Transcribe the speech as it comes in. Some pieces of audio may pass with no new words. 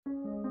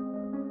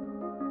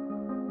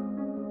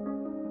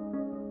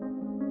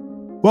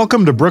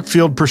Welcome to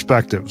Brookfield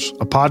Perspectives,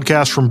 a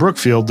podcast from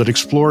Brookfield that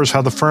explores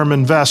how the firm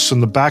invests in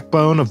the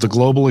backbone of the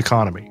global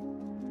economy.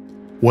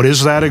 What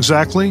is that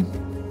exactly?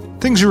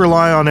 Things you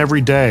rely on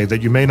every day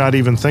that you may not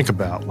even think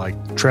about,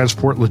 like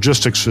transport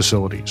logistics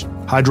facilities,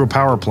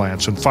 hydropower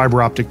plants, and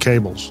fiber optic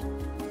cables.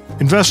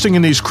 Investing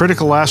in these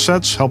critical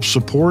assets helps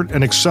support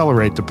and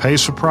accelerate the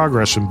pace of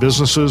progress in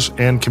businesses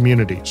and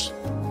communities.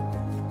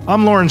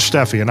 I'm Lauren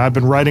Steffi, and I've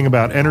been writing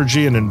about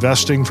energy and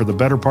investing for the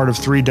better part of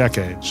 3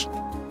 decades.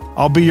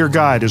 I'll be your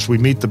guide as we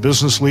meet the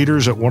business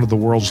leaders at one of the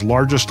world's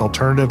largest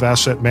alternative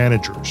asset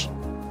managers.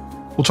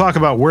 We'll talk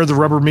about where the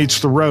rubber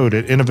meets the road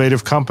at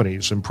innovative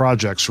companies and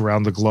projects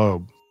around the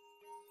globe.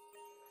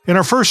 In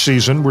our first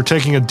season, we're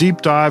taking a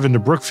deep dive into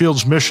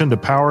Brookfield's mission to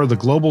power the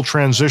global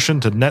transition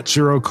to net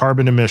zero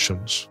carbon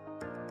emissions.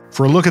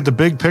 For a look at the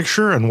big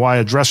picture and why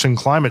addressing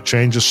climate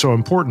change is so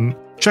important,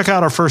 check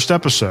out our first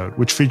episode,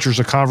 which features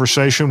a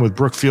conversation with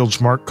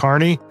Brookfield's Mark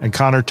Carney and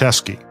Connor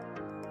Teskey.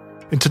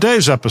 In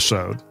today's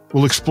episode,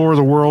 we'll explore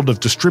the world of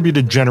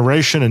distributed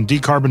generation and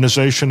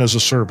decarbonization as a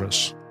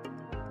service.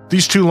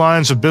 These 2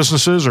 lines of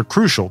businesses are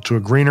crucial to a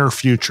greener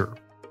future.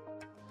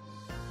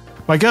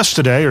 My guests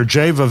today are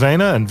Jay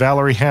Vavena and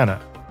Valerie Hanna.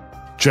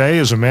 Jay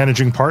is a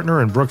managing partner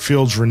in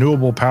Brookfield's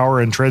Renewable Power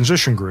and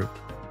Transition Group.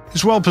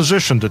 He's well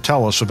positioned to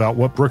tell us about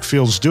what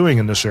Brookfield's doing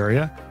in this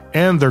area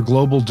and their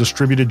global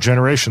distributed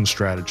generation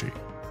strategy.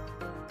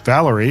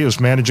 Valerie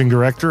is Managing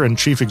Director and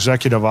Chief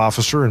Executive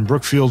Officer in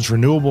Brookfield's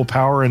Renewable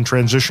Power and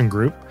Transition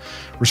Group,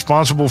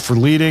 responsible for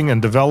leading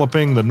and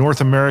developing the North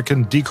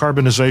American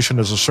Decarbonization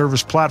as a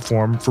Service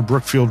platform for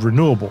Brookfield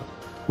Renewable,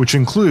 which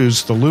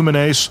includes the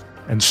Luminace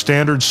and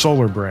Standard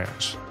Solar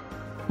brands.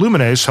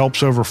 Luminace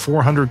helps over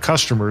 400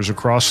 customers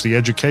across the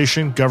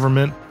education,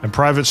 government, and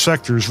private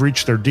sectors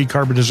reach their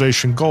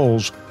decarbonization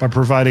goals by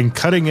providing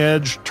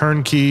cutting-edge,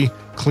 turnkey,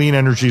 clean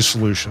energy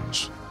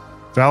solutions.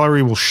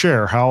 Valerie will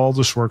share how all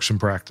this works in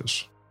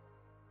practice.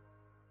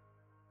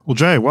 Well,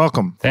 Jay,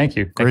 welcome. Thank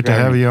you. Great to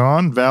have you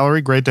on.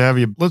 Valerie, great to have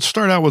you. Let's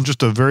start out with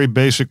just a very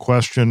basic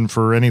question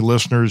for any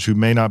listeners who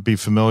may not be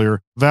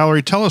familiar.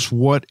 Valerie, tell us,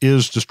 what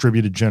is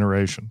distributed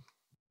generation?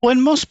 When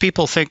most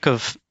people think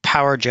of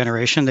power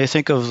generation, they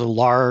think of the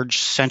large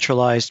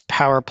centralized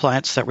power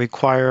plants that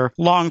require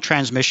long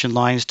transmission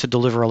lines to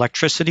deliver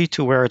electricity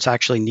to where it's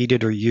actually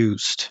needed or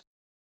used.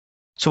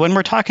 So when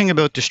we're talking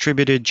about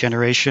distributed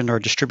generation or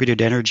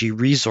distributed energy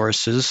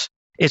resources,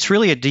 it's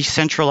really a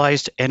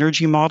decentralized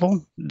energy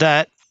model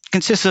that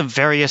consists of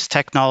various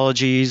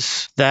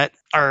technologies that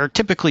are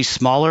typically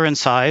smaller in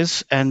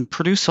size and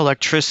produce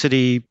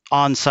electricity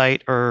on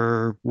site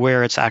or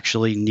where it's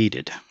actually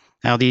needed.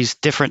 Now, these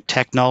different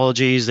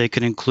technologies, they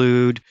can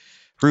include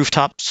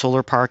rooftop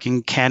solar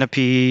parking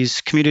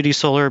canopies, community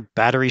solar,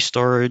 battery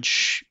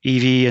storage,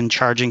 EV and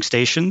charging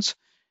stations,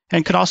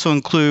 and could also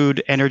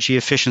include energy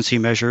efficiency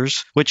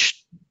measures,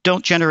 which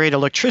don't generate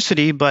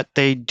electricity, but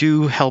they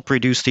do help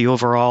reduce the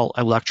overall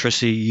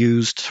electricity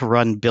used to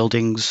run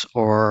buildings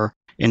or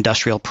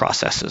industrial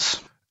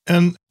processes.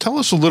 And tell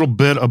us a little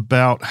bit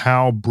about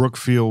how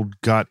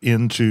Brookfield got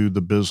into the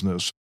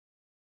business.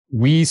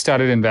 We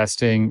started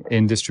investing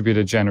in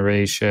distributed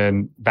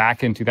generation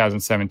back in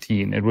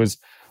 2017. It was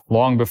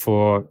long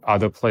before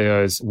other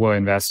players were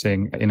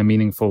investing in a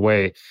meaningful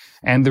way.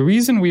 And the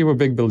reason we were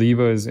big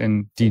believers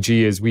in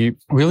DG is we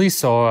really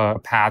saw a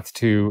path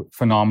to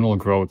phenomenal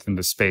growth in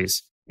the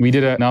space. We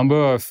did a number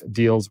of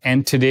deals,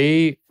 and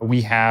today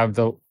we have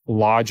the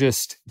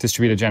largest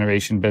distributed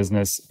generation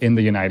business in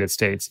the United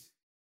States.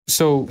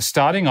 So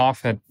starting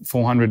off at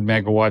 400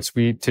 megawatts,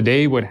 we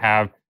today would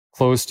have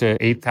close to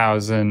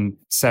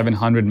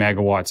 8,700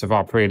 megawatts of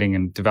operating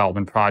and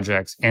development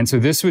projects. And so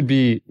this would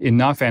be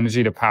enough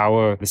energy to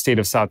power the state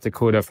of South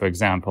Dakota, for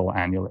example,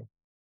 annually.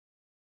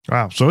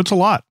 Wow. So it's a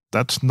lot.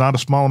 That's not a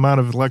small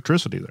amount of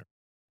electricity there.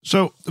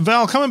 So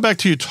Val, coming back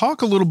to you,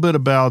 talk a little bit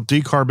about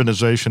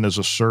decarbonization as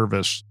a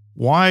service.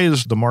 Why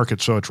is the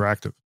market so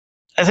attractive?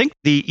 I think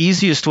the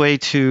easiest way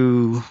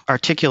to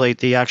articulate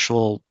the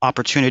actual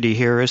opportunity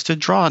here is to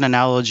draw an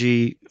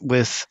analogy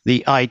with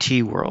the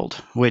IT world,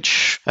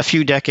 which a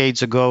few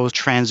decades ago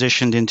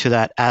transitioned into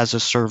that as a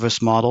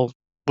service model.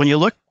 When you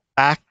look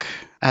back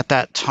at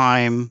that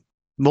time,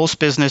 most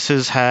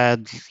businesses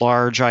had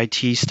large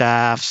IT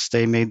staffs.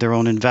 They made their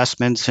own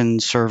investments in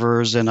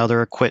servers and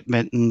other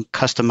equipment and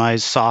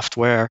customized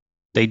software.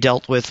 They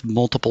dealt with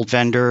multiple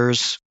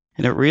vendors.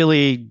 And it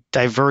really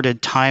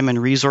diverted time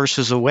and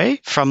resources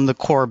away from the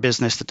core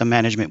business that the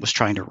management was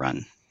trying to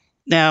run.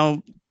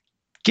 Now,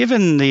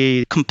 given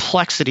the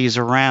complexities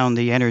around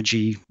the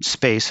energy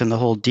space and the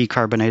whole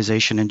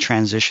decarbonization and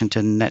transition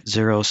to net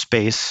zero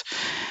space,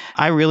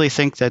 I really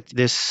think that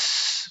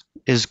this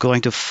is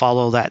going to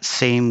follow that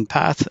same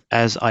path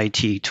as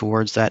IT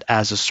towards that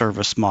as a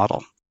service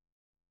model.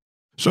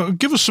 So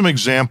give us some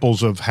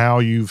examples of how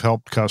you've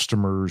helped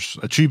customers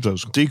achieve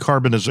those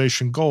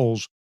decarbonization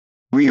goals.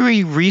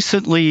 We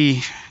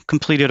recently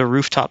completed a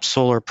rooftop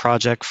solar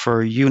project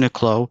for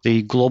Uniqlo,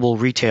 the global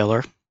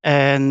retailer.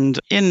 and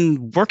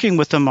in working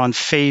with them on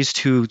phase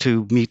 2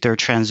 to meet their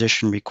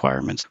transition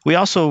requirements. We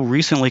also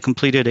recently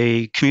completed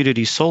a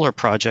community solar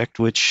project,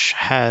 which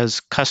has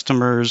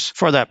customers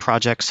for that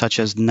project, such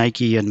as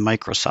Nike and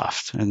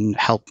Microsoft, and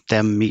help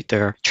them meet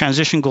their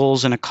transition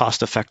goals in a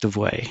cost-effective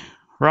way.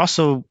 We're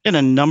also in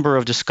a number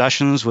of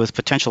discussions with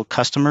potential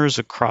customers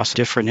across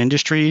different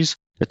industries,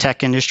 the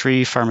tech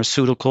industry,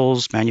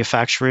 pharmaceuticals,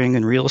 manufacturing,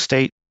 and real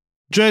estate.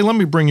 Jay, let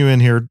me bring you in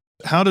here.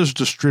 How does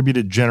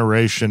distributed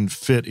generation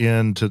fit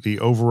into the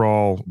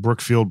overall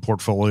Brookfield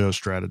portfolio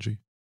strategy?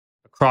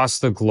 Across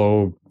the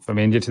globe, from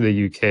India to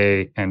the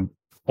UK and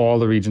all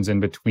the regions in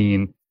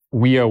between,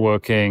 we are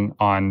working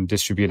on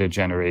distributed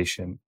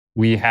generation.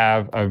 We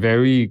have a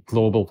very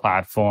global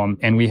platform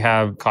and we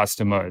have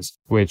customers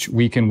which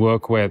we can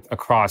work with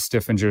across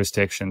different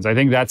jurisdictions. I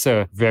think that's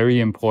a very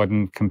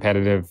important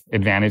competitive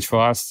advantage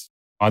for us.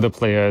 Other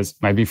players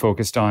might be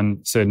focused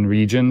on certain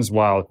regions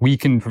while we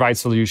can provide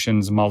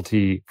solutions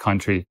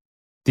multi-country.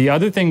 The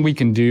other thing we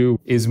can do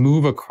is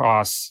move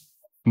across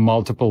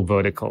multiple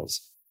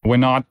verticals. We're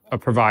not a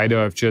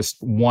provider of just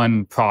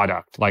one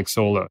product like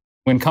solar.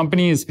 When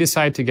companies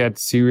decide to get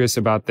serious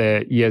about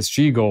their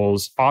ESG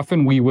goals,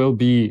 often we will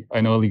be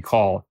an early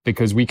call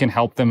because we can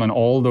help them on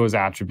all those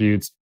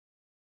attributes.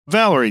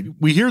 Valerie,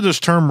 we hear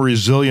this term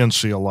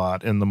resiliency a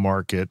lot in the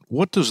market.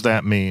 What does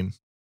that mean?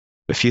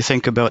 If you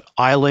think about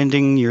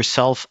islanding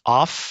yourself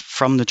off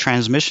from the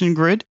transmission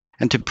grid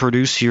and to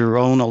produce your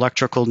own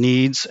electrical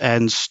needs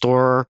and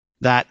store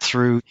that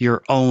through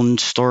your own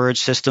storage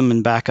system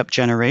and backup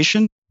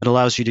generation, it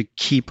allows you to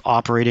keep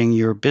operating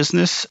your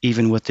business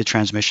even with the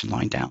transmission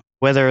line down.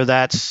 Whether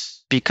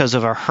that's because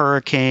of a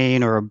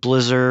hurricane or a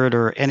blizzard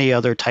or any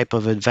other type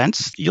of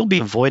events, you'll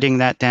be avoiding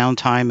that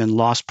downtime and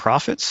lost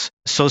profits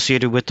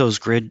associated with those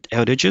grid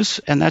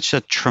outages. And that's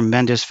a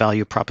tremendous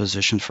value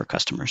proposition for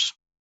customers.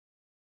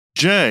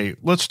 Jay,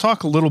 let's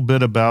talk a little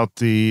bit about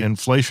the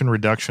Inflation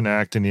Reduction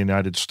Act in the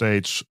United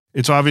States.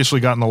 It's obviously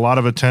gotten a lot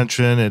of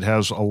attention. It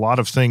has a lot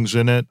of things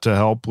in it to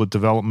help with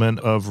development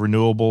of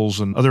renewables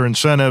and other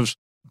incentives.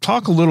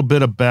 Talk a little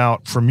bit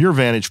about, from your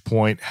vantage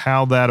point,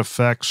 how that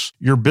affects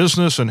your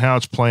business and how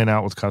it's playing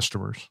out with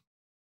customers.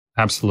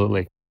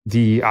 Absolutely.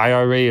 The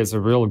IRA is a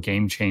real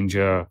game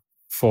changer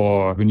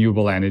for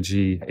renewable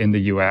energy in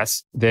the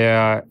US. There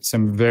are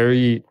some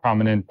very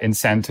prominent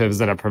incentives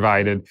that are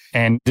provided,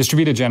 and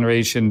distributed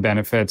generation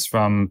benefits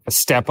from a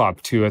step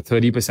up to a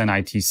 30%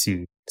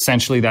 ITC.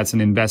 Essentially, that's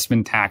an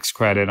investment tax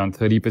credit on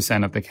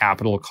 30% of the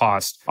capital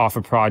cost of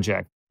a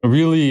project. It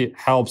really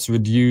helps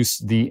reduce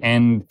the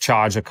end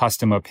charge a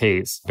customer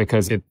pays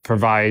because it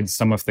provides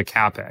some of the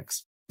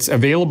CapEx. It's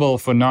available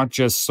for not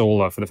just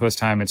solar. For the first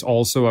time, it's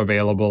also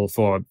available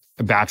for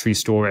battery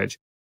storage.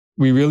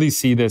 We really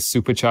see this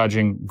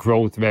supercharging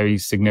growth very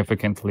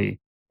significantly.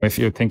 If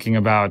you're thinking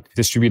about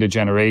distributed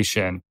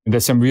generation,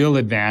 there's some real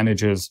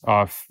advantages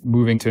of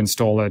moving to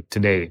install it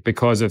today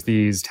because of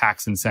these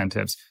tax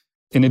incentives.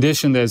 In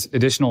addition, there's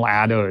additional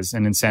adders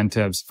and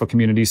incentives for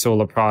community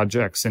solar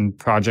projects and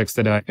projects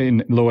that are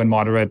in low and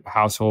moderate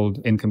household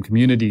income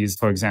communities,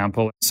 for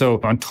example. So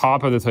on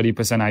top of the 30%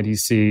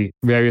 ITC,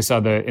 various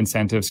other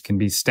incentives can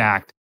be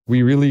stacked.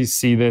 We really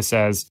see this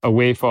as a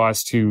way for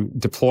us to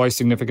deploy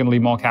significantly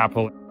more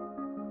capital.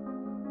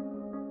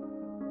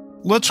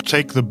 Let's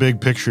take the big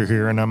picture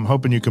here, and I'm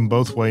hoping you can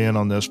both weigh in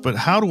on this, but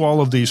how do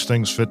all of these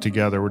things fit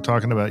together? We're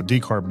talking about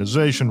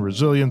decarbonization,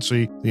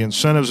 resiliency, the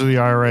incentives of the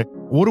IRA.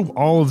 What do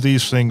all of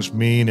these things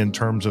mean in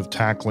terms of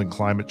tackling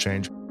climate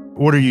change?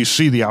 What do you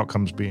see the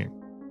outcomes being?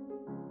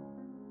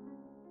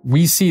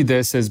 We see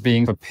this as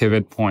being a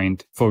pivot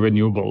point for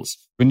renewables.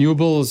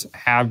 Renewables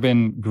have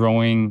been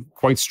growing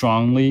quite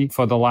strongly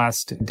for the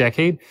last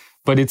decade,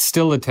 but it's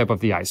still the tip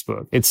of the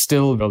iceberg. It's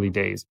still early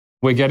days.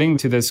 We're getting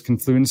to this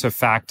confluence of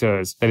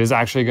factors that is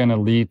actually going to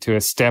lead to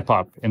a step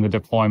up in the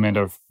deployment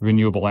of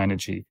renewable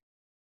energy.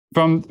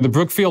 From the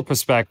Brookfield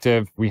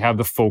perspective, we have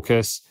the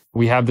focus,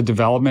 we have the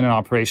development and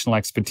operational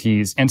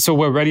expertise, and so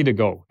we're ready to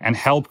go and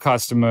help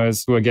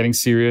customers who are getting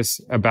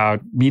serious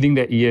about meeting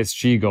their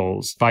ESG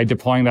goals by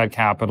deploying that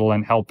capital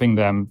and helping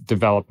them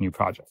develop new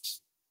projects.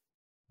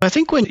 I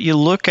think when you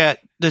look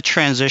at the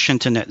transition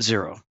to net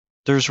zero,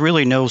 there's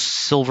really no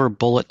silver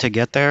bullet to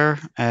get there,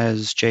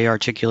 as Jay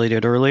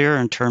articulated earlier,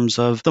 in terms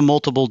of the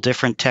multiple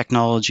different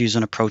technologies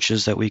and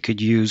approaches that we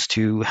could use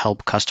to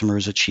help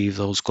customers achieve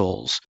those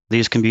goals.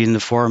 These can be in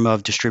the form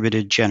of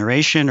distributed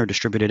generation or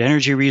distributed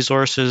energy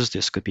resources.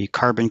 This could be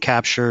carbon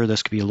capture.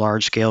 This could be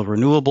large-scale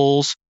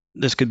renewables.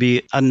 This could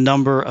be a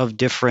number of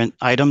different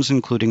items,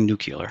 including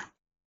nuclear.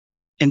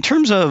 In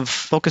terms of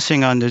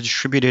focusing on the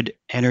distributed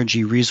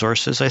energy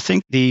resources, I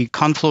think the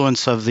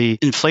confluence of the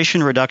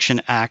Inflation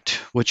Reduction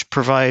Act, which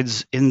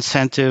provides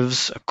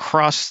incentives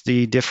across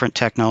the different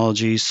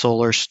technologies,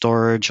 solar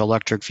storage,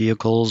 electric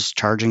vehicles,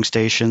 charging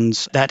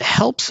stations, that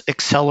helps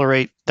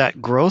accelerate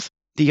that growth.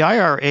 The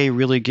IRA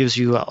really gives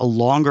you a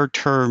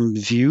longer-term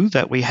view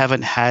that we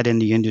haven't had in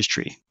the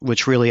industry,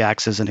 which really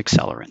acts as an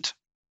accelerant.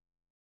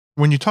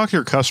 When you talk to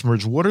your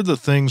customers, what are the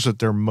things that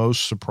they're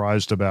most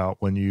surprised about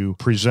when you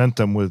present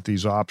them with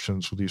these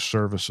options, with these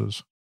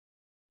services?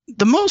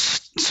 The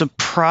most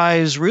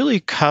surprise really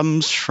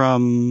comes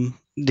from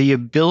the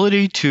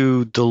ability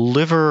to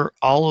deliver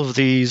all of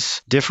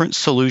these different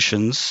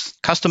solutions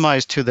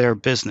customized to their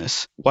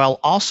business while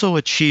also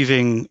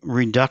achieving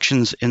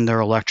reductions in their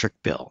electric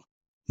bill.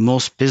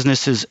 Most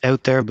businesses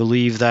out there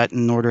believe that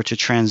in order to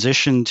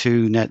transition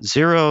to net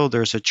zero,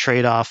 there's a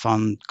trade-off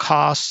on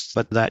costs,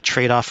 but that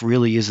trade-off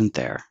really isn't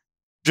there.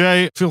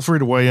 Jay, feel free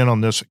to weigh in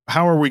on this.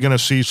 How are we going to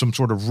see some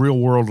sort of real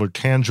world or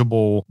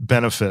tangible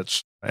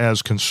benefits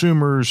as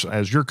consumers,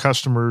 as your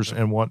customers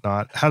and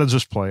whatnot? How does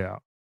this play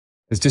out?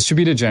 As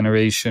distributed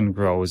generation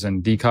grows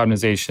and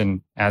decarbonization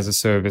as a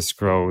service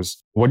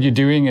grows, what you're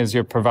doing is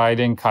you're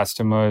providing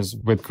customers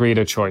with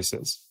greater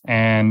choices.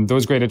 And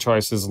those greater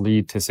choices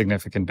lead to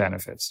significant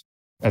benefits.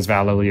 As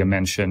Valeria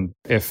mentioned,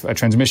 if a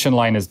transmission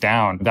line is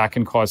down, that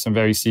can cause some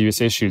very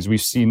serious issues.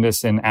 We've seen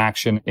this in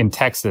action in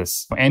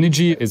Texas.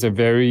 Energy is a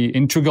very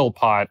integral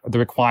part of the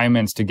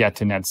requirements to get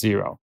to net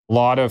zero. A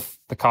lot of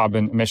the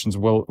carbon emissions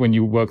will, when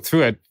you work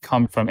through it,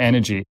 come from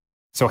energy.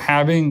 So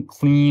having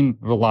clean,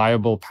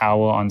 reliable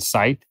power on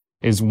site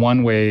is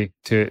one way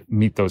to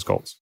meet those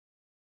goals.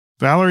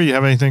 Valerie, you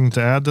have anything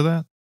to add to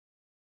that?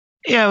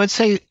 Yeah, I would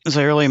say, as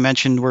I earlier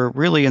mentioned, we're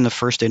really in the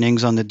first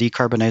innings on the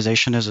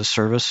decarbonization as a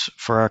service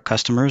for our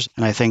customers.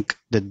 And I think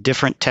the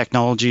different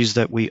technologies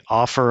that we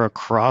offer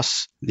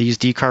across these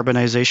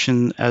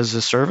decarbonization as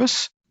a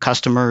service,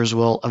 customers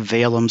will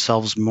avail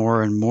themselves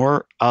more and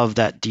more of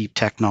that deep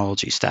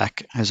technology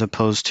stack, as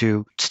opposed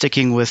to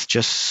sticking with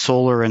just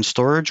solar and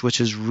storage, which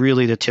is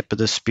really the tip of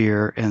the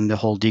spear in the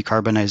whole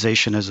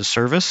decarbonization as a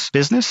service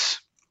business.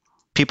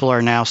 People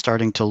are now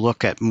starting to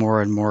look at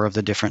more and more of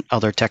the different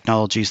other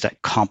technologies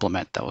that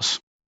complement those.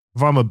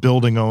 If I'm a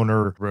building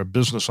owner or a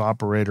business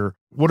operator,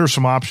 what are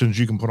some options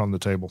you can put on the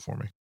table for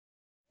me?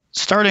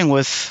 Starting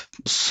with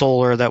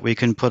solar that we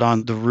can put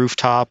on the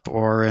rooftop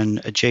or in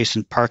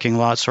adjacent parking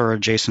lots or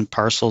adjacent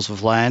parcels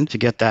of land to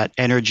get that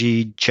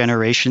energy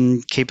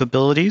generation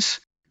capabilities.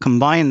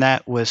 Combine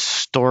that with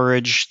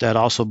storage that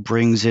also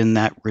brings in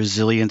that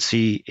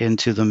resiliency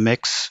into the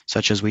mix,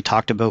 such as we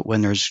talked about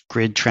when there's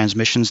grid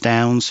transmissions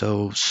down.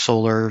 So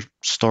solar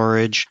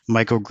storage,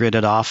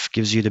 microgrid off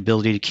gives you the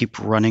ability to keep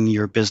running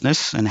your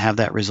business and have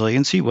that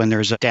resiliency when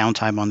there's a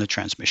downtime on the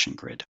transmission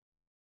grid.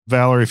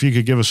 Valerie, if you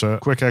could give us a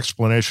quick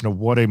explanation of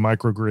what a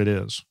microgrid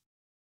is.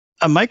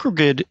 A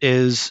microgrid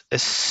is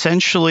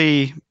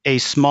essentially a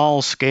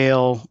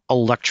small-scale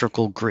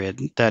electrical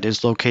grid that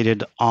is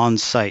located on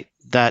site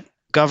that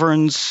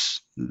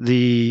governs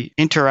the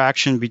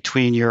interaction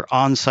between your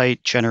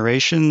on-site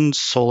generation,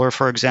 solar,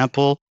 for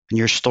example, and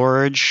your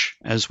storage,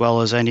 as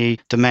well as any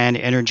demand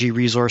energy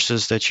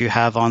resources that you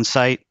have on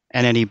site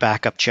and any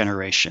backup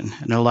generation.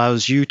 And it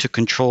allows you to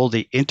control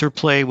the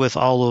interplay with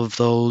all of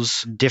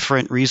those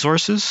different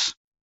resources.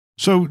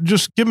 So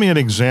just give me an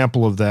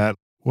example of that.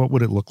 What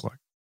would it look like?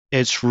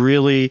 It's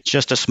really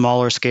just a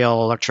smaller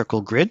scale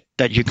electrical grid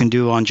that you can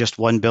do on just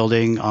one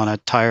building, on a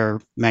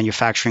tire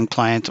manufacturing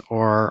plant,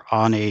 or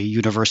on a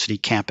university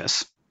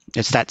campus.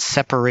 It's that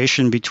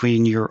separation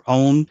between your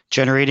own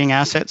generating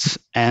assets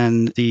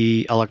and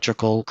the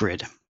electrical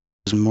grid.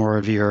 As more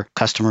of your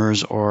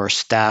customers or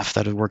staff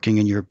that are working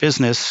in your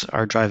business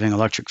are driving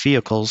electric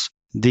vehicles,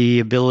 the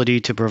ability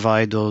to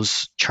provide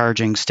those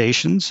charging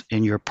stations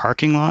in your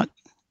parking lot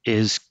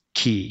is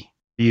key.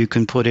 You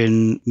can put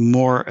in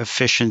more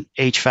efficient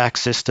HVAC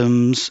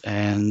systems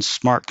and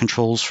smart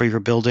controls for your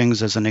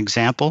buildings as an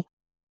example.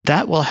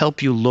 That will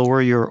help you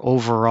lower your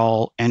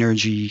overall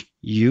energy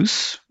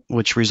use,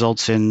 which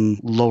results in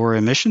lower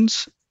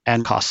emissions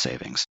and cost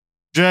savings.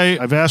 Jay,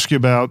 I've asked you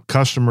about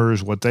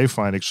customers, what they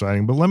find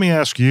exciting, but let me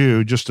ask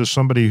you, just as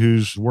somebody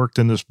who's worked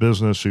in this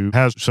business, who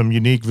has some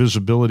unique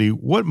visibility,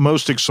 what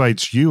most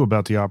excites you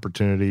about the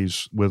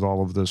opportunities with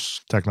all of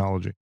this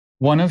technology?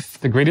 One of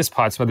the greatest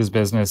parts about this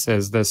business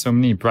is there's so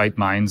many bright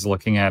minds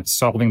looking at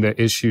solving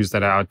the issues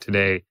that are out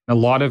today. A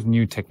lot of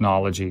new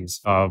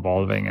technologies are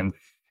evolving. And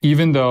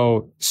even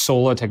though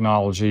solar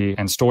technology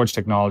and storage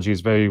technology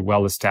is very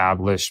well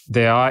established,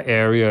 there are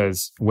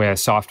areas where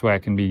software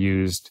can be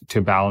used to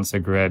balance a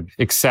grid,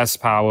 excess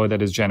power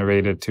that is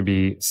generated to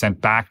be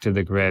sent back to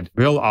the grid,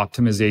 real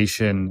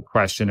optimization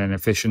question and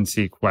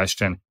efficiency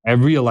question.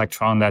 Every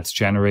electron that's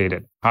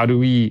generated, how do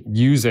we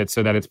use it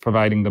so that it's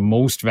providing the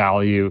most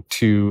value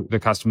to the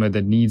customer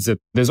that needs it?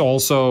 There's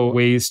also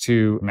ways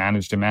to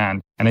manage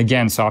demand. And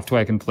again,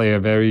 software can play a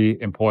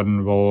very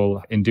important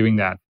role in doing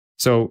that.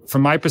 So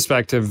from my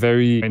perspective,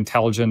 very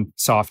intelligent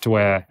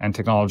software and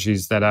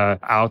technologies that are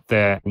out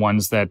there,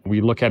 ones that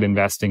we look at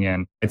investing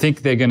in, I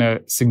think they're going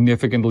to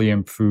significantly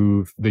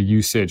improve the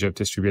usage of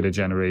distributed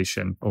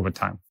generation over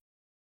time.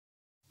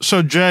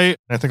 So Jay,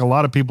 I think a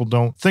lot of people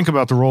don't think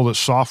about the role that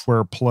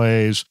software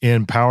plays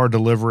in power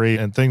delivery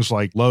and things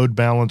like load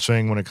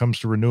balancing when it comes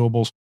to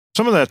renewables.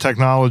 Some of that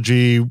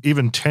technology,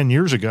 even 10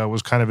 years ago,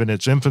 was kind of in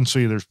its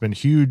infancy. There's been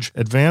huge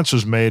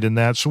advances made in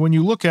that. So when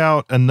you look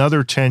out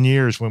another 10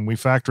 years, when we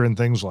factor in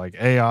things like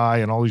AI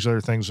and all these other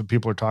things that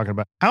people are talking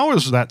about, how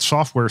is that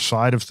software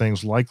side of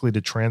things likely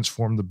to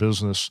transform the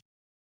business?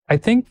 I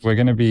think we're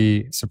going to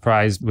be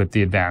surprised with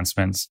the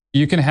advancements.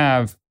 You can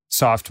have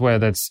software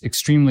that's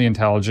extremely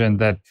intelligent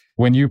that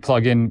when you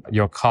plug in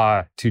your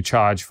car to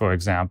charge, for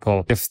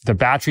example, if the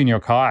battery in your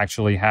car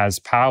actually has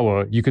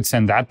power, you could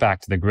send that back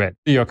to the grid.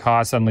 Your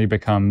car suddenly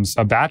becomes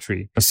a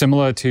battery,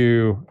 similar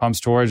to pump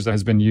storage that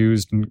has been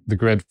used in the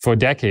grid for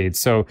decades.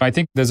 So I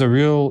think there's a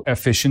real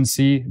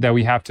efficiency that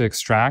we have to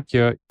extract.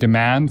 Your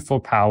demand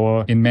for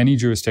power in many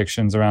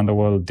jurisdictions around the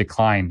world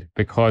declined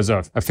because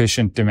of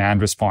efficient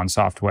demand response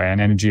software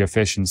and energy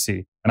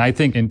efficiency. And I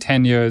think in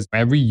 10 years,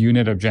 every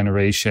unit of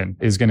generation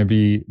is going to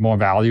be more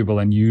valuable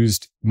and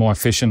used more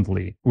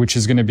efficiently, which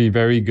is going to be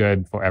very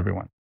good for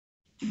everyone.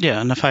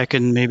 Yeah, and if I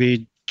can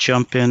maybe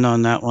jump in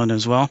on that one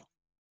as well.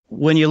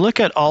 When you look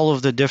at all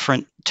of the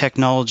different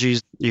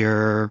technologies,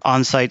 your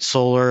on-site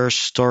solar,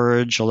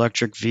 storage,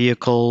 electric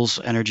vehicles,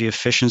 energy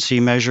efficiency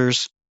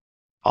measures,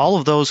 all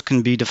of those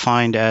can be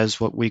defined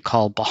as what we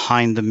call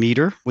behind the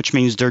meter, which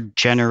means they're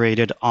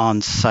generated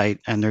on site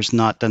and there's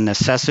not the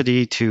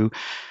necessity to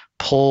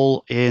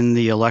pull in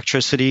the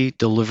electricity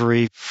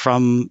delivery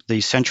from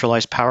the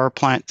centralized power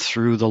plant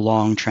through the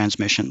long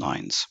transmission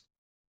lines.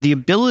 The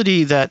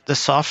ability that the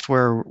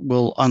software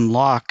will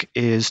unlock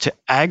is to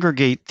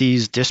aggregate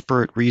these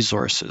disparate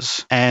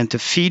resources and to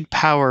feed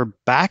power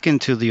back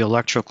into the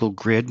electrical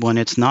grid when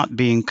it's not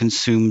being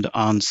consumed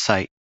on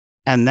site.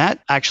 And that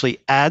actually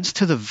adds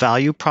to the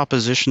value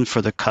proposition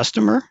for the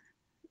customer.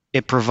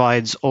 It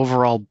provides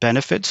overall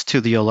benefits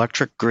to the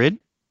electric grid.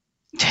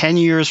 10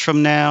 years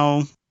from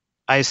now,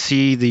 I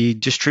see the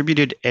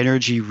distributed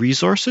energy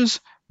resources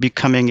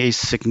becoming a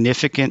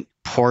significant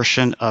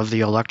portion of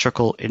the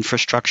electrical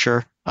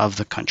infrastructure of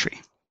the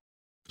country.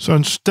 So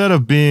instead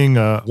of being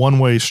a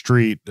one-way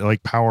street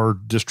like power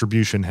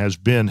distribution has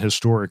been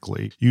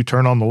historically, you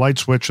turn on the light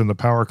switch and the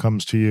power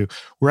comes to you.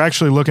 We're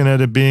actually looking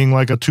at it being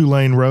like a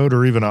two-lane road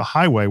or even a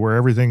highway where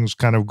everything's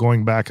kind of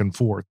going back and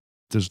forth.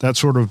 Is that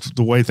sort of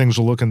the way things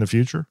will look in the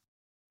future?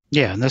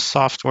 Yeah, and this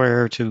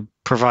software to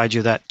provide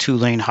you that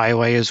two-lane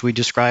highway as we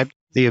described,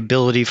 the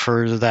ability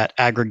for that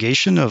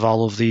aggregation of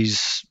all of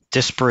these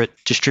disparate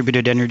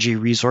distributed energy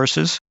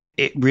resources,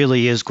 it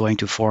really is going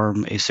to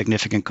form a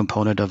significant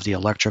component of the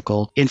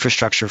electrical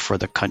infrastructure for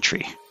the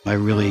country. I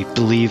really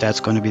believe that's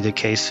going to be the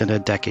case in a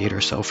decade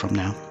or so from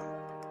now.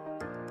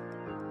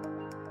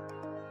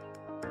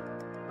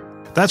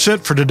 That's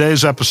it for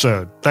today's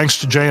episode. Thanks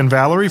to Jay and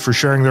Valerie for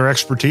sharing their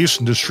expertise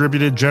in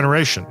distributed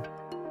generation.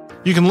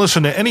 You can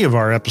listen to any of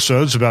our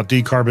episodes about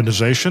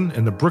decarbonization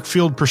in the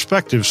Brookfield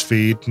Perspectives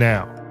feed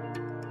now.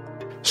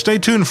 Stay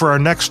tuned for our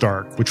next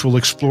arc, which will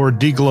explore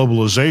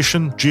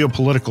deglobalization,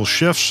 geopolitical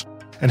shifts,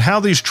 and how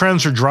these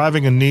trends are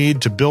driving a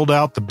need to build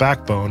out the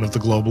backbone of the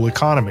global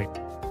economy: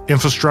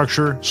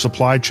 infrastructure,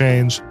 supply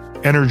chains,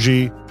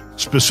 energy,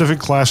 specific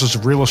classes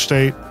of real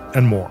estate,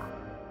 and more.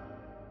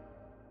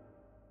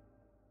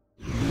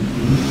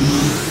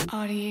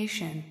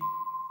 Audiation.